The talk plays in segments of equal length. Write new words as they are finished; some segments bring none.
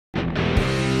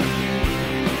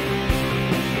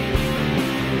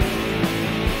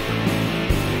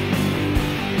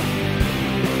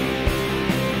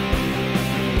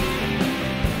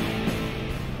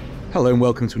Hello and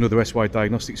welcome to another SY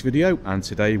Diagnostics video, and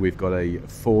today we've got a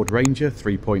Ford Ranger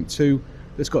 3.2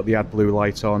 that's got the AdBlue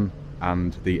light on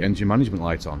and the engine management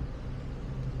light on.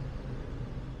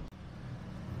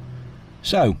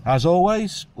 So as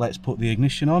always, let's put the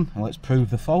ignition on and let's prove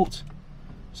the fault.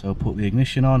 So put the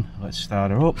ignition on, let's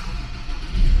start her up,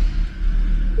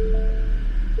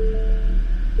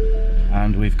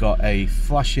 and we've got a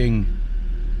flashing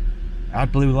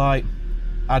AdBlue light.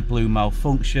 AdBlue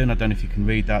malfunction. I don't know if you can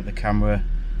read that, the camera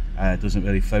doesn't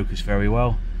really focus very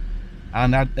well.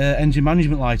 And engine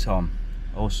management light on,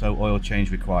 also oil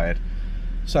change required.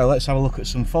 So let's have a look at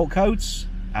some fault codes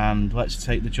and let's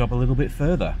take the job a little bit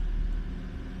further.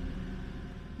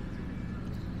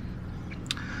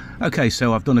 Okay,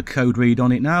 so I've done a code read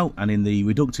on it now, and in the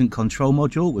reductant control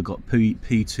module we've got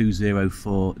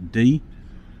P204D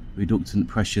reductant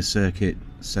pressure circuit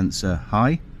sensor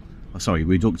high.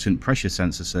 Reductant pressure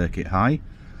sensor circuit high,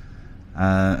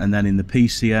 and then in the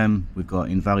PCM we've got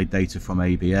invalid data from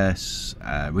ABS,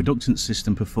 reductant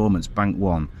system performance bank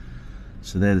 1.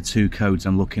 So they're the two codes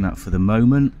I'm looking at for the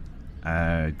moment.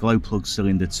 Glow plug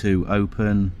cylinder 2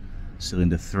 open,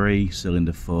 cylinder 3,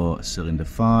 cylinder 4, cylinder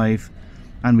 5,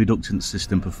 and reductant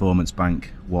system performance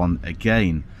bank 1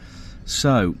 again.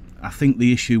 So I think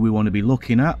the issue we want to be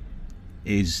looking at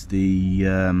is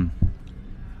the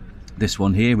this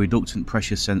one here, reductant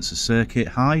pressure sensor circuit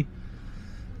high.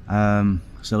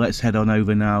 So let's head on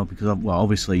over now, because well,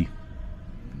 obviously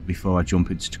before I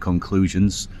jump into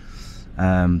conclusions,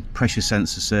 pressure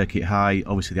sensor circuit high,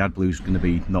 obviously the AdBlue is going to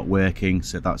be not working,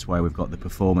 so that's why we've got the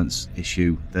performance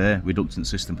issue there, reductant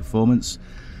system performance.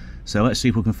 So let's see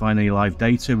if we can find any live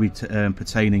data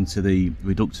pertaining to the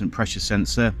reductant pressure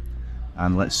sensor,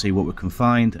 and let's see what we can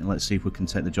find, and let's see if we can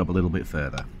take the job a little bit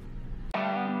further.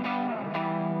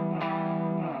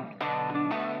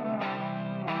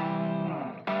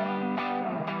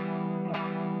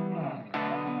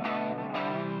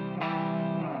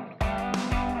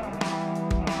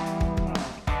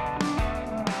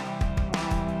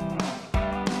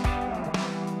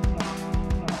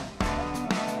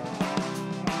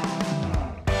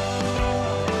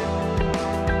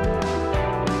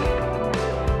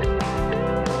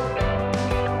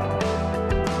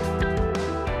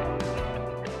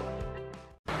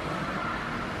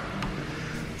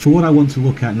 For what I want to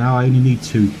look at now, I only need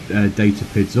two data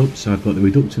PIDs up. So I've got the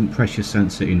reductant pressure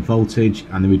sensor in voltage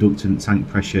and the reductant tank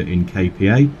pressure in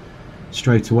kPa.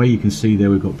 Straight away you can see there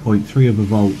we've got 0.3 of a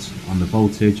volt on the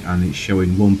voltage, and it's showing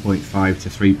 1.5 to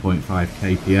 3.5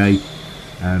 kPa.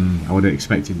 I would have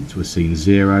expected it to have seen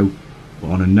 0,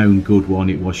 but on a known good one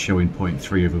it was showing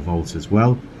 0.3 of a volt as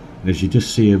well. And as you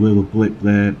just see a little blip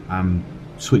there, I'm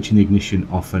switching the ignition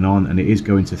off and on, and it is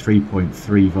going to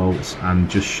 3.3 volts and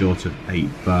just short of 8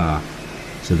 bar.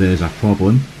 So there's our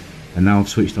problem. And now I've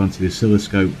switched on to the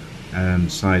oscilloscope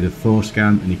side of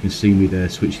Forescan, and you can see me there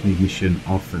switching the ignition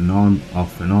off and on,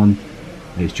 off and on.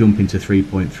 And it's jumping to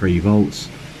 3.3 volts.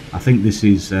 I think this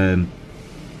is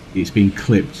it's been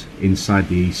clipped inside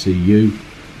the ECU,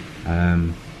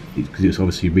 because it's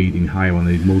obviously reading higher on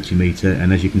the multimeter.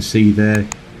 And as you can see there,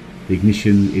 the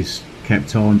ignition is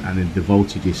kept on and the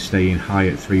voltage is staying high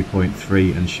at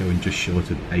 3.3 and showing just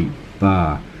short of 8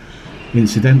 bar.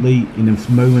 Incidentally, in a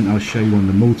moment I'll show you on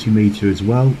the multimeter as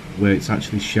well, where it's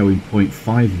actually showing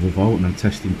 0.5 of a volt, and I'm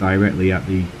testing directly at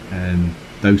the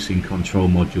dosing control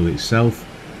module itself.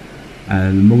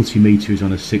 And the multimeter is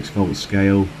on a 6 volt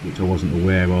scale, which I wasn't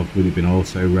aware of, would have been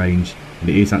auto range, and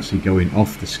it is actually going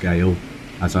off the scale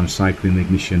as I'm cycling the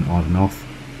ignition on and off.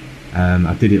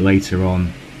 I did it later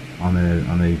on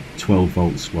a 12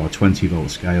 volts, well 20 volt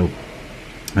scale,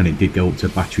 and it did go up to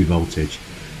battery voltage.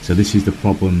 So this is the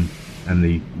problem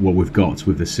and what we've got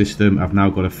with the system. I've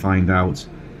now got to find out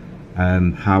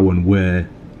how and where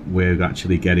we're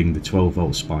actually getting the 12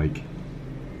 volt spike.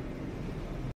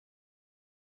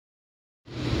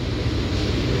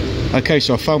 Okay,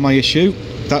 so I found my issue.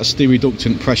 That's the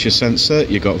reductant pressure sensor.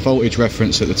 You've got voltage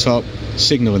reference at the top,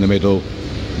 signal in the middle,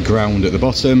 ground at the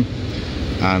bottom,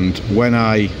 and when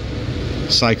I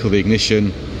cycle the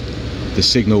ignition, the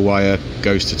signal wire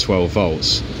goes to 12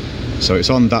 volts. So it's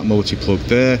on that multi-plug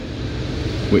there,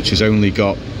 which has only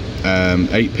got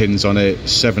 8 pins on it,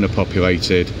 7 are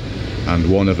populated, and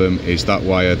one of them is that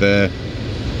wire there.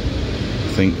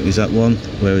 I think, is that one?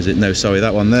 Where is it? No, sorry,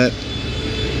 that one there,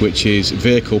 which is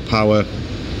vehicle power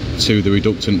to the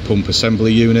reductant pump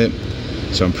assembly unit.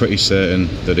 So I'm pretty certain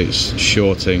that it's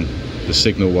shorting the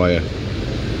signal wire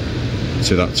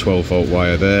to that 12 volt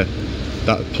wire there.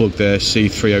 That plug there,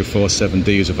 C204D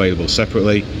is available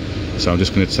separately, so I'm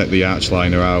just going to take the arch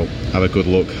liner out, have a good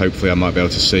look. Hopefully I might be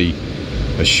able to see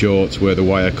a short where the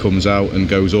wire comes out and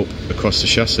goes up across the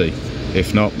chassis.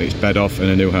 If not, it's bed off and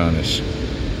a new harness.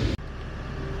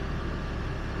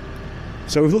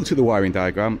 So we've looked at the wiring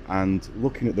diagram, and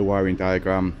looking at the wiring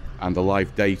diagram and the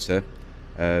live data,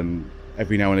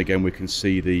 every now and again we can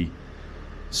see the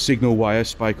signal wire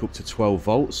spike up to 12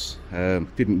 volts.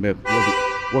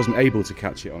 Wasn't able to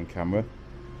catch it on camera,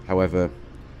 however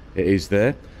it is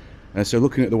there. And so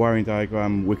looking at the wiring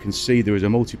diagram, we can see there is a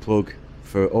multi-plug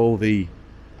for all the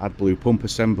AdBlue pump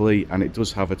assembly, and it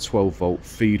does have a 12 volt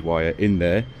feed wire in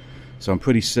there. So I'm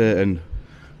pretty certain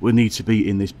we need to be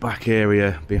in this back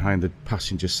area behind the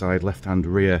passenger side left hand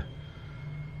rear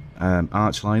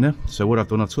arch liner. So what I've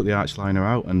done, I took the arch liner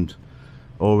out and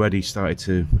already started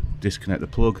to disconnect the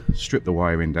plug, strip the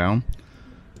wiring down.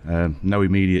 No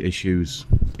immediate issues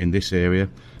in this area.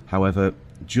 However,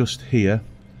 just here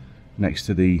next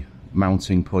to the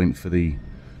mounting point for the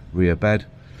rear bed,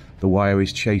 the wire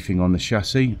is chafing on the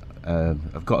chassis.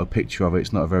 I've got a picture of it.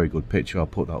 It's not a very good picture. I'll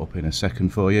put that up in a second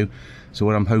for you. So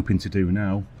what I'm hoping to do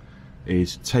now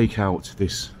is take out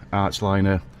this arch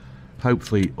liner,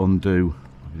 hopefully undo,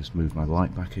 I'll just move my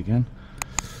light back again,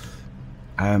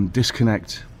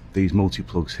 disconnect these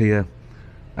multi-plugs here,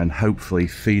 and hopefully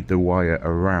feed the wire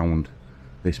around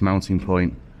this mounting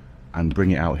point and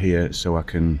bring it out here so I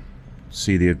can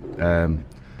see the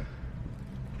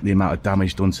amount of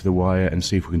damage done to the wire and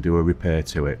see if we can do a repair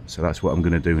to it. So that's what I'm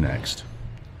going to do next.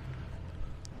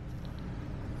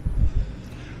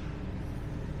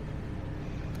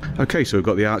 Okay, so we've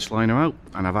got the arch liner out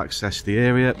and I've accessed the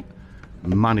area,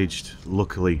 managed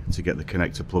luckily to get the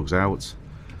connector plugs out,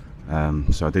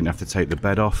 so I didn't have to take the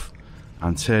bed off,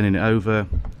 and turning it over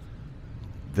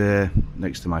there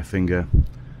next to my finger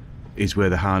is where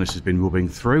the harness has been rubbing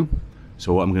through.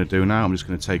 So what I'm going to do now, I'm just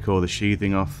going to take all the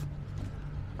sheathing off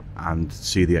and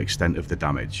see the extent of the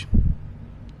damage.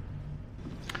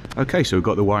 Okay, so we've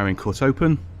got the wiring cut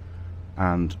open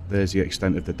and there's the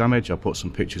extent of the damage. I'll put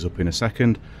some pictures up in a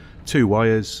second. Two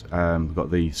wires, we've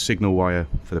got the signal wire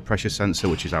for the pressure sensor,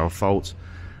 which is our fault,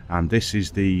 and this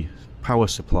is the power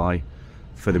supply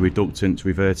for the reductant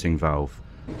reverting valve.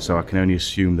 So I can only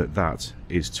assume that that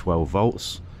is 12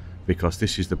 volts because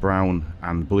this is the brown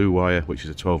and blue wire, which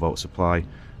is a 12 volt supply,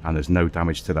 and there's no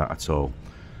damage to that at all.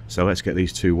 So let's get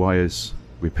these two wires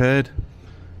repaired,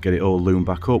 get it all loomed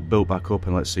back up, built back up,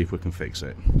 and let's see if we can fix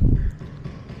it.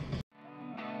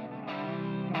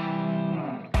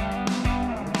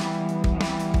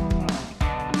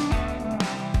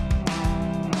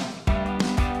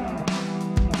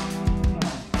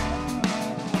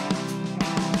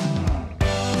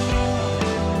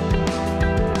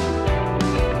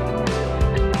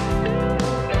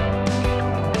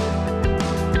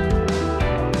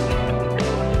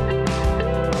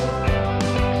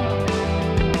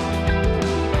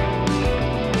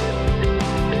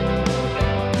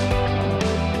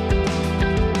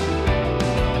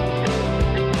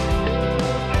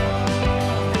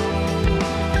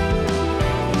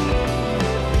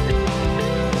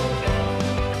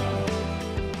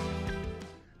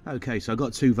 Okay, so I've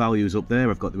got two values up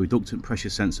there. I've got the reductant pressure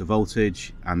sensor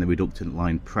voltage and the reductant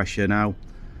line pressure now.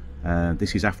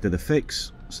 This is after the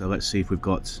fix, so let's see if we've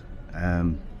got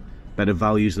better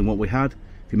values than what we had.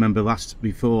 If you remember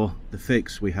before the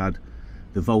fix, we had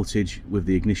the voltage with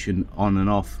the ignition on and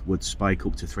off would spike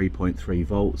up to 3.3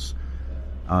 volts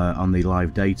on the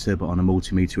live data, but on a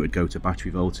multimeter it would go to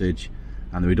battery voltage,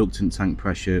 and the reductant tank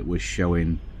pressure was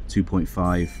showing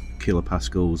 2.5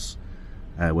 kilopascals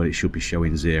when it should be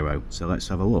showing 0. So let's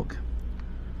have a look.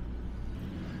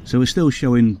 So we're still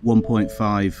showing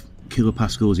 1.5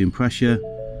 kilopascals in pressure,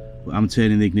 but I'm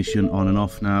turning the ignition on and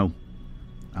off now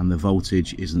and the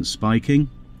voltage isn't spiking.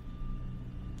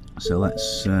 So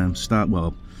let's start.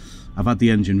 Well, I've had the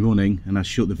engine running and I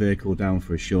shut the vehicle down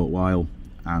for a short while,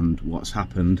 and what's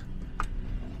happened,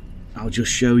 I'll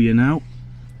just show you now,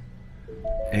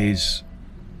 is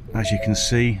as you can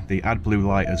see the AdBlue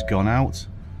light has gone out.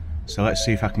 So let's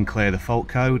see if I can clear the fault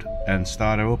code and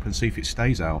start her up and see if it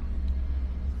stays out.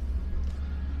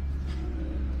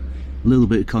 A little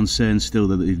bit of concern still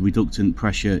that the reductant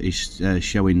pressure is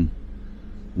showing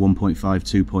 1.5,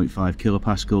 2.5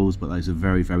 kilopascals, but that is a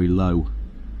very, very low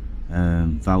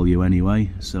value anyway.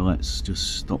 So let's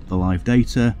just stop the live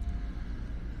data,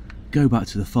 go back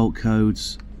to the fault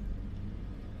codes,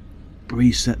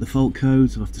 reset the fault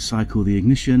codes. I'll have to cycle the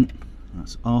ignition,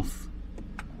 that's off,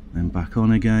 then back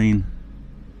on again.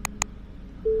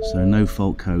 So no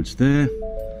fault codes there.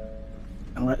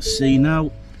 And let's see now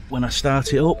when I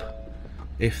start it up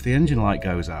if the engine light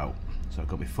goes out. So I've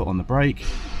got my foot on the brake,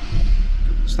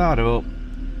 start her up,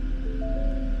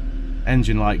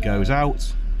 engine light goes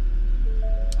out,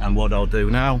 And what I'll do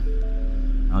now,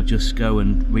 I'll just go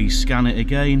and rescan it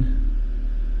again.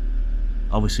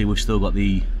 Obviously we've still got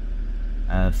the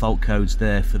fault codes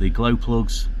there for the glow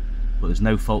plugs, but there's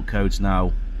no fault codes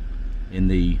now in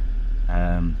the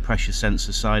pressure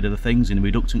sensor side of the things in the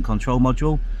reductant control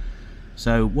module.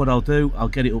 So what I'll do, I'll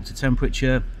get it up to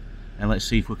temperature and let's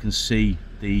see if we can see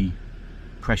the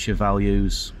pressure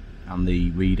values and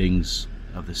the readings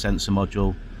of the sensor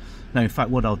module. Now in fact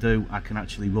what I'll do, I can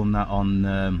actually run that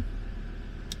on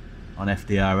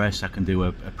FDRS. I can do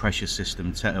a pressure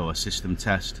system or a system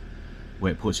test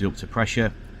where it puts it up to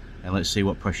pressure, and let's see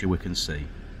what pressure we can see.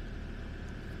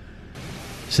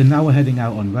 So now we're heading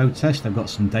out on road test. I've got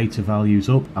some data values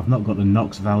up. I've not got the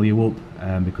NOx value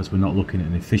up because we're not looking at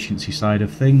an efficiency side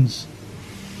of things.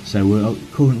 So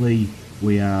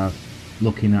we are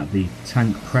looking at the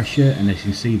tank pressure, and as you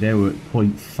can see there we're at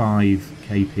 0.5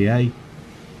 kPa,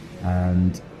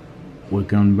 and we're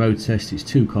going road test. It's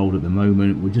too cold at the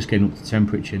moment. We're just getting up to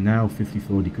temperature now,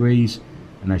 54 degrees,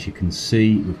 and as you can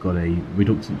see we've got a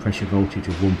reductant pressure voltage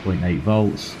of 1.8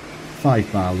 volts,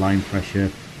 5 bar line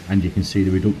pressure, and you can see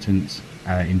the reductant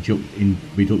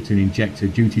injector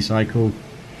duty cycle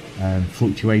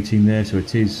fluctuating there, so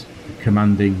it is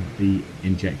commanding the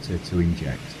injector to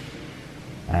inject.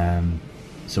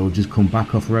 So we'll just come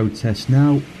back off road test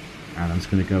now, and I'm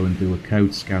just going to go and do a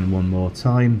code scan one more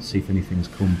time, see if anything's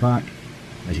come back.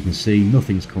 As you can see,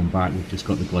 nothing's come back. We've just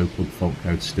got the glow plug fault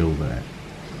code still there.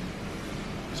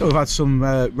 So we've had some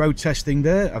road testing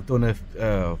there. I've done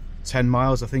 10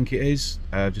 miles I think it is.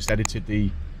 Just edited the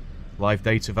live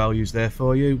data values there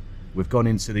for you. We've gone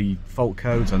into the fault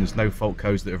codes and there's no fault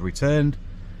codes that have returned.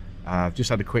 I've just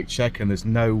had a quick check and there's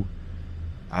no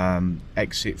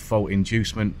exit fault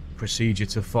inducement procedure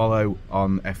to follow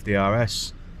on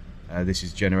FDRS. This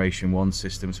is generation 1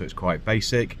 system, so it's quite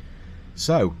basic.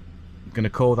 So I'm going to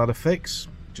call that a fix,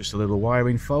 just a little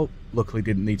wiring fault. Luckily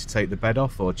didn't need to take the bed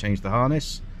off or change the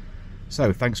harness.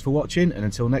 So thanks for watching, and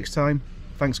until next time,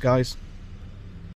 thanks guys.